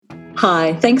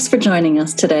Hi, thanks for joining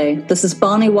us today. This is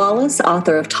Bonnie Wallace,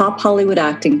 author of Top Hollywood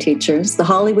Acting Teachers, The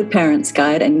Hollywood Parents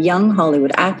Guide, and Young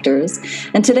Hollywood Actors.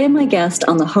 And today my guest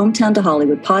on the Hometown to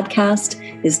Hollywood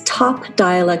podcast is top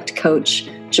dialect coach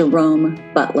Jerome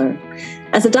Butler.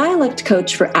 As a dialect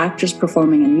coach for actors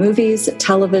performing in movies,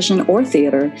 television, or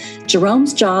theater,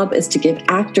 Jerome's job is to give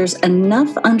actors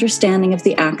enough understanding of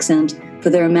the accent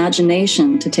for their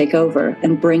imagination to take over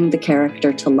and bring the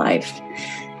character to life.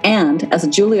 And as a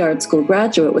Juilliard School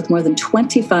graduate with more than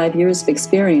 25 years of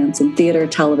experience in theater,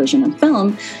 television, and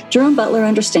film, Jerome Butler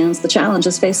understands the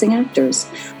challenges facing actors.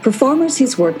 Performers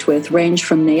he's worked with range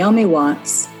from Naomi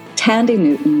Watts, Thandie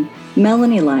Newton,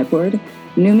 Melanie Liburd,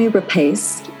 Noomi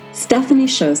Rapace, Stephanie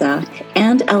Shozak,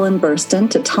 and Ellen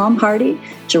Burstyn to Tom Hardy,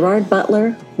 Gerard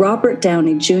Butler, Robert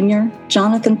Downey Jr.,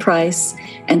 Jonathan Pryce,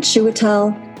 and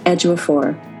Chiwetel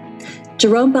Ejiofor.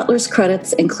 Jerome Butler's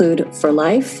credits include For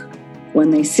Life,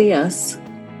 When They See Us,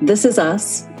 This Is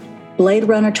Us, Blade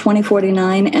Runner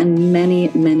 2049, and many,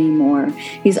 many more.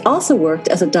 He's also worked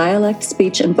as a dialect,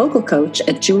 speech, and vocal coach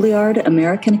at Juilliard,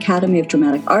 American Academy of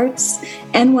Dramatic Arts,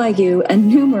 NYU, and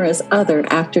numerous other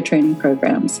actor training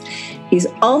programs. He's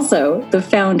also the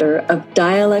founder of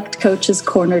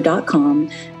DialectCoachesCorner.com,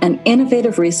 an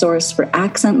innovative resource for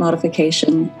accent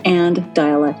modification and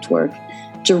dialect work.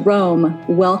 Jerome,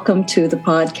 welcome to the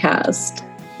podcast.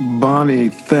 Bonnie,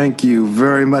 thank you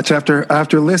very much.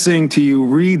 After listening to you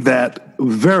read that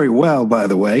very well, by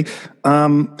the way,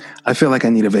 I feel like I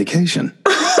need a vacation.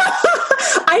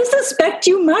 I suspect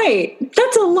you might.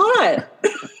 That's a lot.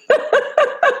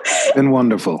 Been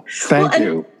wonderful. Thank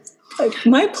you.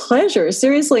 My pleasure,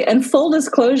 seriously. And full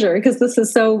disclosure, because this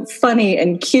is so funny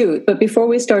and cute, but before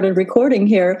we started recording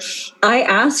here, I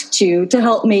asked you to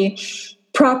help me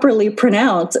properly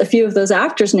pronounce a few of those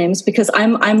actors' names because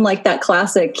I'm like that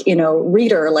classic,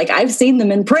 reader. Like I've seen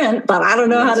them in print, but I don't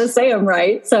know how to say them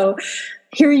right. So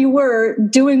here you were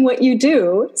doing what you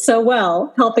do so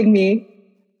well, helping me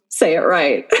say it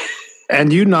right.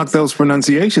 And you knocked those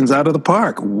pronunciations out of the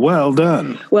park. Well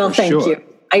done. Well, thank you.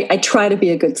 I try to be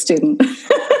a good student.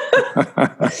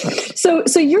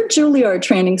 So your Juilliard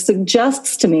training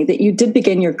suggests to me that you did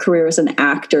begin your career as an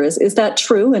actor. Is that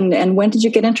true? And when did you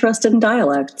get interested in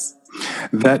dialects?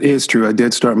 That is true. I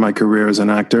did start my career as an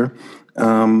actor.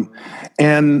 And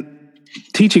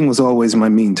teaching was always my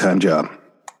meantime job.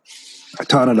 I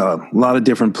taught at a lot of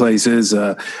different places,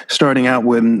 starting out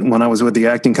when I was with the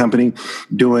acting company,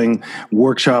 doing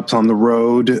workshops on the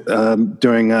road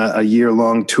during a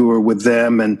year-long tour with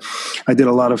them. And I did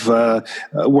a lot of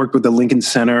work with the Lincoln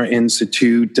Center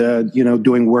Institute,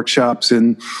 doing workshops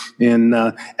in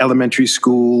elementary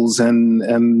schools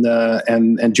and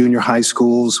junior high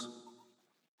schools.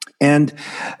 And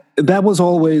that was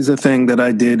always a thing that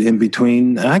I did in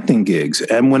between acting gigs.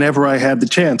 And whenever I had the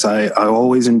chance, I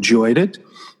always enjoyed it.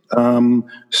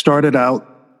 Started out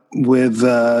with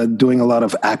doing a lot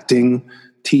of acting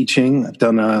teaching. I've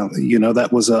done, that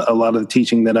was a lot of the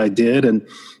teaching that I did. And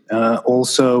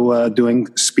also doing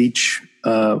speech,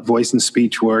 voice and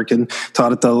speech work, and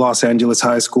taught at the Los Angeles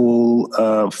High School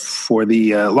for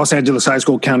the Los Angeles High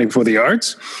School County for the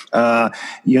Arts.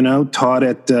 Taught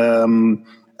at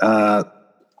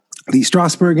the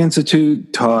Strasberg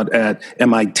Institute, taught at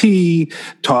MIT,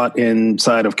 taught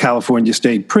inside of California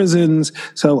state prisons.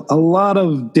 So a lot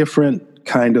of different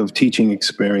kind of teaching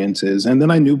experiences. And then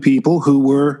I knew people who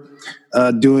were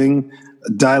doing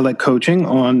dialect coaching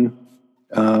on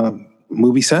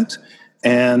movie sets.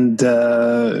 And,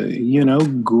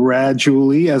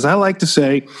 gradually, as I like to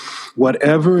say,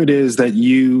 whatever it is that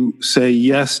you say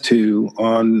yes to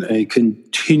on a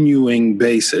continuing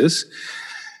basis,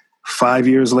 5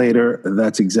 years later,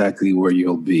 that's exactly where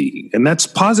you'll be. And that's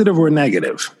positive or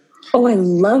negative. Oh, I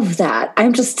love that.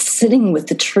 I'm just sitting with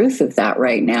the truth of that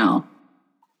right now.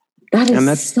 That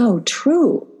is so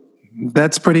true.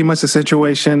 That's pretty much the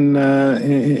situation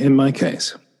in my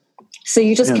case. So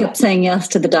you just kept saying yes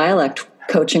to the dialect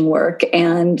coaching work.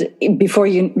 And before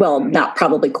not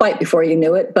probably quite before you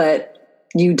knew it, but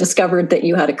you discovered that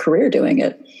you had a career doing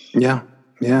it. Yeah,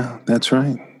 that's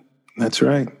right.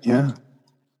 Yeah.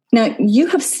 Now, you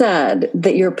have said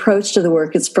that your approach to the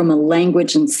work is from a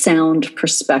language and sound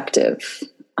perspective,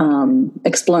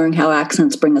 exploring how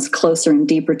accents bring us closer and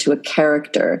deeper to a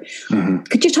character. Mm-hmm.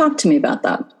 Could you talk to me about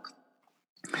that?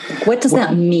 What does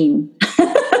that mean?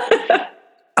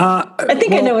 I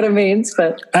think I know what it means,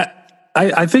 but...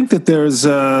 I think that there's,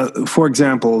 for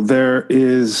example, there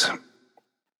is...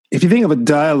 If you think of a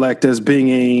dialect as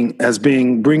bringing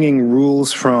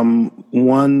rules from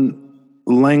one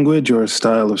language or a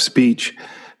style of speech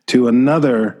to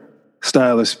another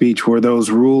style of speech where those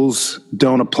rules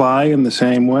don't apply in the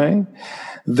same way,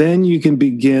 then you can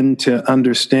begin to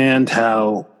understand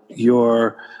how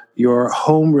your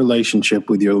home relationship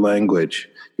with your language,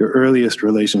 your earliest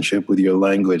relationship with your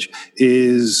language,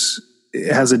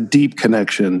 has a deep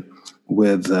connection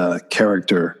with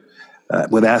character,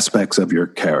 with aspects of your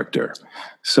character.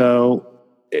 So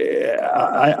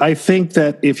I think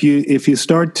that if you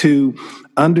start to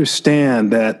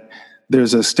understand that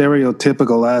there's a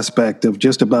stereotypical aspect of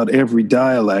just about every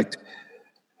dialect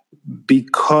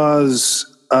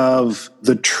because of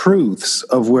the truths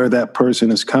of where that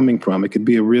person is coming from, it could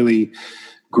be a really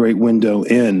great window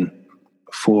in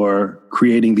for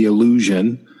creating the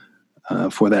illusion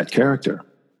for that character.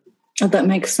 That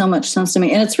makes so much sense to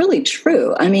me. And it's really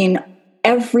true. I mean,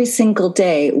 every single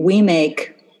day we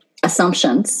make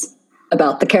assumptions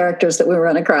about the characters that we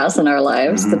run across in our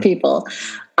lives, the people.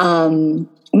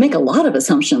 We make a lot of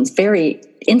assumptions very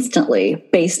instantly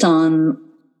based on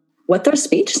what their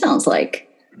speech sounds like,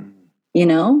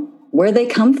 where they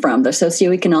come from, their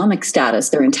socioeconomic status,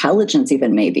 their intelligence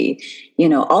even maybe,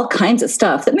 all kinds of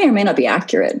stuff that may or may not be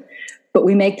accurate. But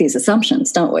we make these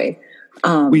assumptions, don't we?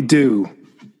 We do.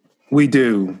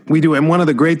 And one of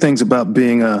the great things about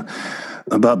being a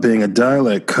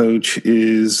dialect coach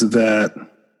is that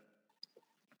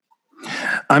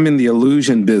I'm in the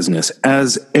illusion business,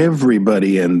 as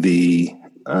everybody in in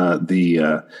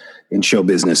show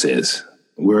business is.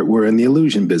 We're in the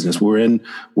illusion business. We're in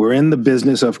the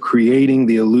business of creating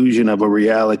the illusion of a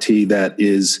reality that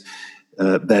is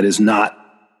not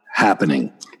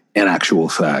happening in actual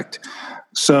fact.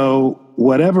 So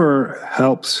whatever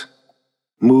helps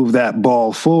move that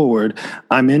ball forward,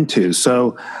 I'm into.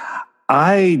 So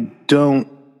I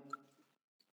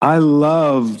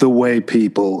love the way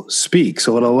people speak.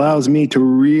 So it allows me to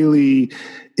really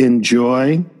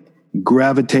enjoy,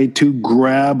 gravitate to,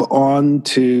 grab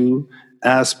onto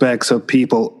aspects of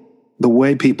people, the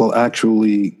way people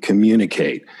actually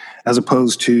communicate, as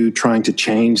opposed to trying to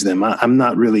change them. I'm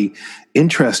not really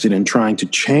interested in trying to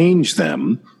change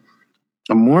them.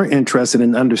 I'm more interested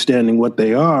in understanding what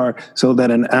they are so that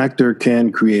an actor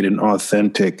can create an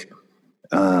authentic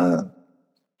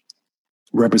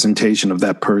representation of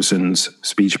that person's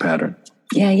speech pattern.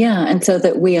 Yeah. And so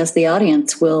that we as the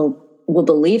audience will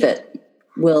believe it.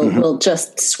 We'll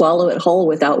just swallow it whole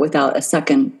without a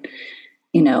second,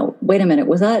 wait a minute,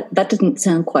 was that didn't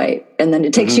sound quite. And then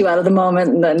it takes you out of the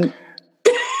moment and then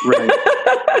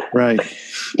Right.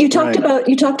 You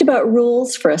talked about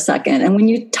rules for a second. And when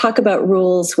you talk about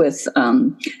rules with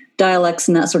dialects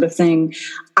and that sort of thing,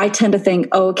 I tend to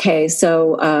think, okay,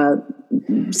 so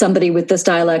somebody with this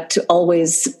dialect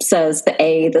always says the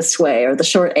A this way, or the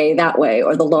short A that way,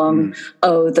 or the long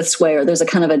O this way, or there's a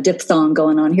kind of a diphthong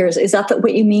going on here. Is that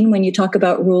what you mean when you talk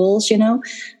about rules,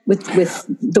 with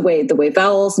the way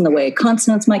vowels and the way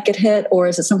consonants might get hit, or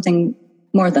is it something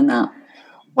more than that?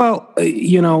 Well,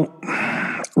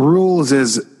 rules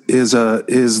is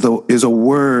a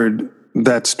word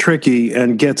that's tricky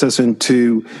and gets us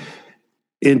into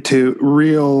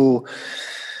real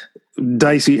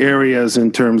dicey areas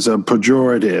in terms of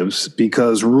pejoratives,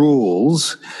 because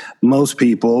rules, most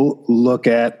people look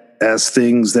at as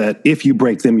things that if you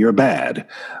break them, you're bad.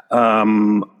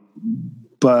 But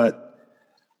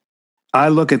I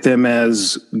look at them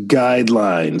as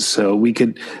guidelines. So we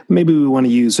want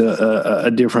to use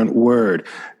a different word.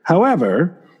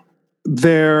 However,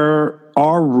 there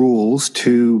are rules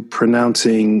to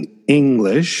pronouncing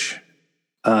English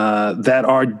that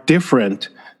are different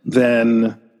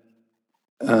than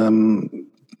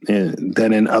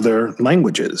in other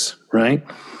languages, right?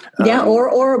 Yeah,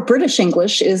 or British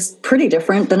English is pretty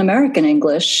different than American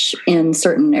English in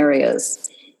certain areas.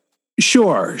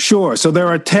 Sure. So there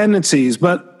are tendencies,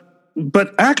 but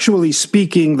actually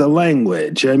speaking the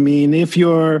language, I mean, if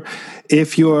you're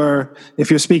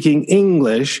speaking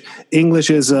English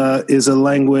is a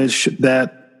language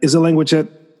that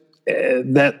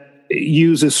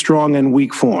uses strong and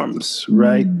weak forms,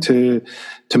 right? To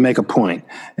make a point.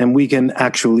 And we can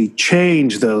actually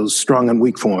change those strong and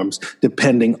weak forms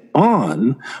depending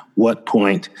on what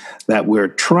point that we're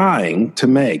trying to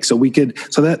make. So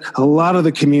that a lot of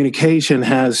the communication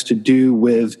has to do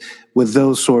with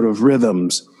those sort of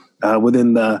rhythms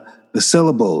within the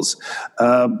syllables.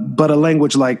 But a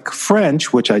language like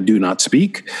French, which I do not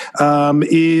speak,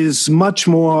 is much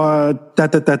more da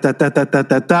da da da da da da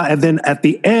da da, and then at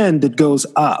the end it goes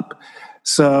up.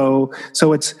 So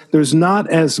there's not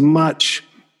as much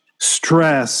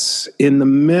stress in the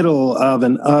middle of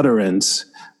an utterance.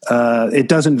 It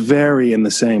doesn't vary in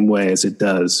the same way as it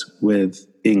does with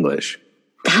English.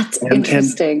 That's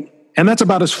interesting. And that's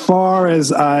about as far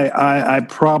as I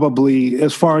probably,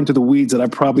 as far into the weeds that I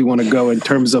probably want to go in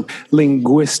terms of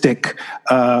linguistic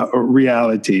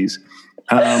realities.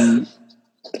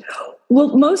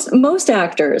 Well, most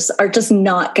actors are just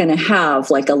not going to have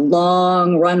like a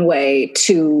long runway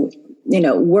to,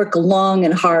 work long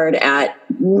and hard at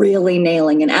really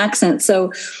nailing an accent.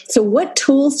 So what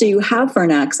tools do you have for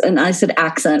an accent? And I said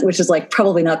accent, which is like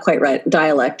probably not quite right.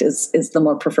 Dialect is the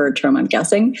more preferred term, I'm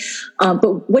guessing.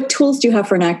 But what tools do you have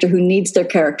for an actor who needs their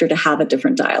character to have a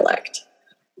different dialect?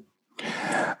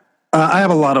 I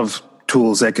have a lot of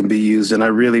tools that can be used, and I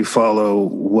really follow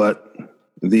what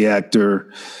the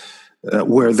actor,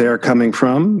 where they're coming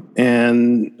from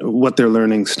and what their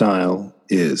learning style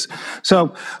is.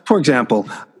 So, for example,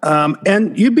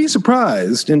 and you'd be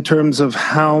surprised in terms of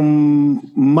how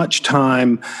much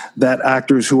time that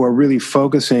actors who are really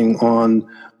focusing on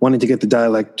wanting to get the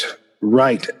dialect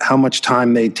right, how much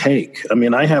time they take. I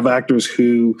mean, I have actors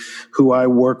who I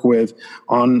work with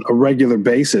on a regular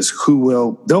basis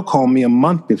they'll call me a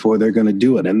month before they're going to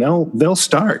do it, and they'll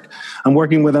start. I'm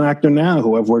working with an actor now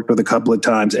who I've worked with a couple of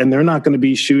times, and they're not going to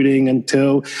be shooting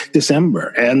until December,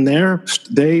 and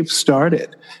they've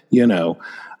started,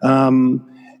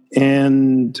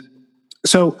 and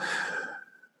so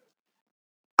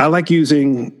I like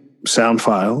using sound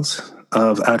files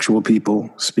of actual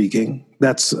people speaking.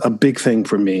 That's a big thing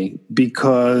for me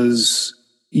because,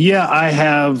 I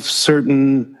have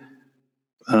certain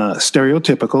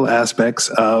stereotypical aspects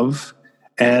of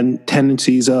and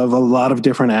tendencies of a lot of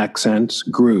different accents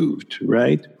grooved,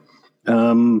 right?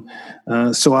 So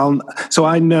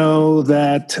I know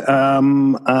that,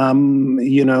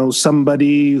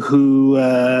 somebody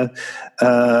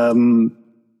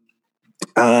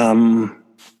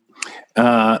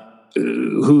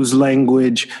whose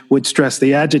language would stress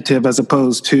the adjective as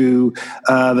opposed to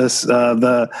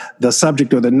the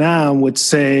subject or the noun would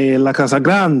say La Casa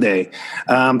Grande.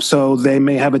 So they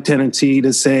may have a tendency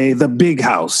to say the big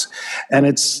house, and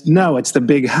it's the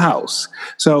big house.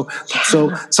 So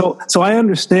I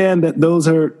understand that those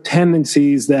are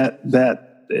tendencies that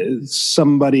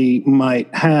somebody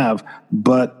might have,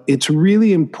 but it's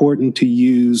really important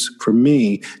for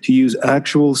me to use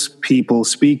actual people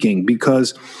speaking,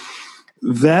 because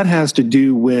that has to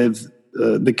do with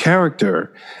the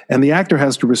character, and the actor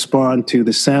has to respond to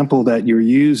the sample that you're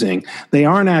using. They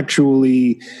aren't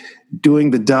actually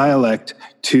doing the dialect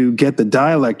to get the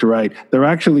dialect right. They're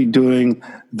actually doing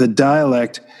the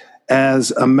dialect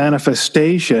as a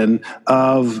manifestation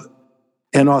of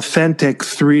an authentic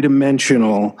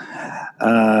three-dimensional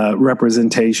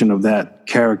representation of that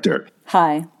character.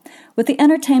 Hi. With the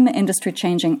entertainment industry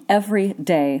changing every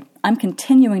day, I'm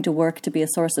continuing to work to be a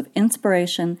source of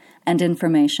inspiration and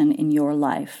information in your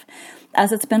life.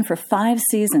 As it's been for 5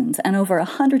 seasons and over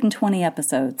 120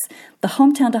 episodes, the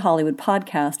Hometown to Hollywood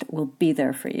podcast will be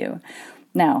there for you.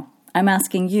 Now, I'm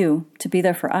asking you to be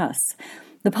there for us.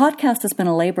 The podcast has been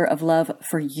a labor of love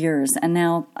for years, and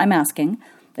now I'm asking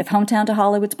if Hometown to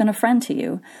Hollywood's been a friend to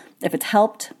you, if it's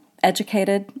helped,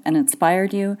 educated, and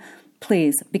inspired you,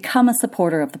 please become a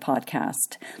supporter of the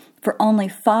podcast. For only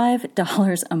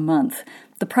 $5 a month,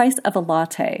 the price of a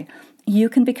latte, you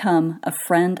can become a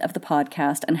friend of the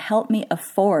podcast and help me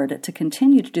afford to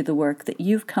continue to do the work that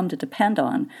you've come to depend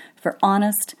on for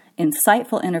honest,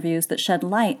 insightful interviews that shed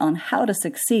light on how to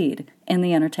succeed in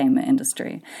the entertainment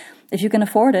industry. If you can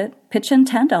afford it, pitch in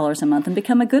 $10 a month and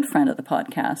become a good friend of the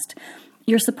podcast.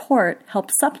 Your support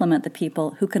helps supplement the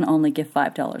people who can only give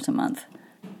 $5 a month.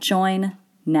 Join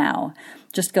now.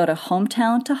 Just go to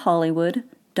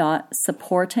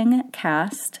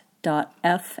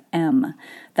hometowntohollywood.supportingcast.fm.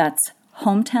 That's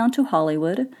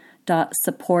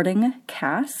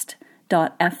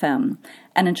hometowntohollywood.supportingcast.fm.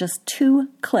 And in just 2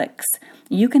 clicks,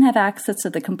 you can have access to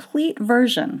the complete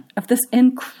version of this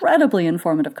incredibly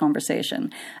informative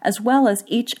conversation, as well as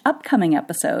each upcoming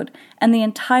episode and the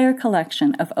entire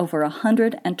collection of over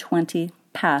 120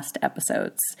 past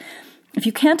episodes. If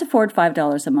you can't afford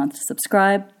 $5 a month to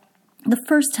subscribe, the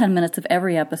first 10 minutes of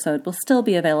every episode will still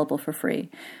be available for free.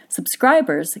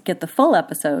 Subscribers get the full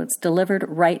episodes delivered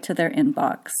right to their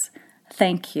inbox.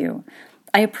 Thank you.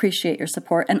 I appreciate your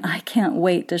support, and I can't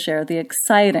wait to share the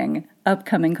exciting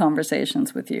upcoming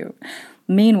conversations with you.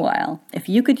 Meanwhile, if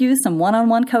you could use some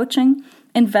one-on-one coaching,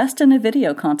 invest in a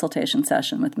video consultation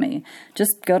session with me.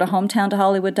 Just go to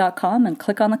hometowntohollywood.com and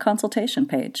click on the consultation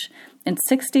page. In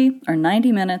 60 or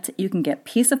 90 minutes, you can get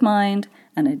peace of mind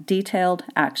and a detailed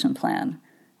action plan.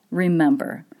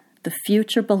 Remember, the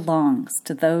future belongs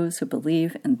to those who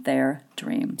believe in their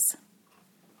dreams.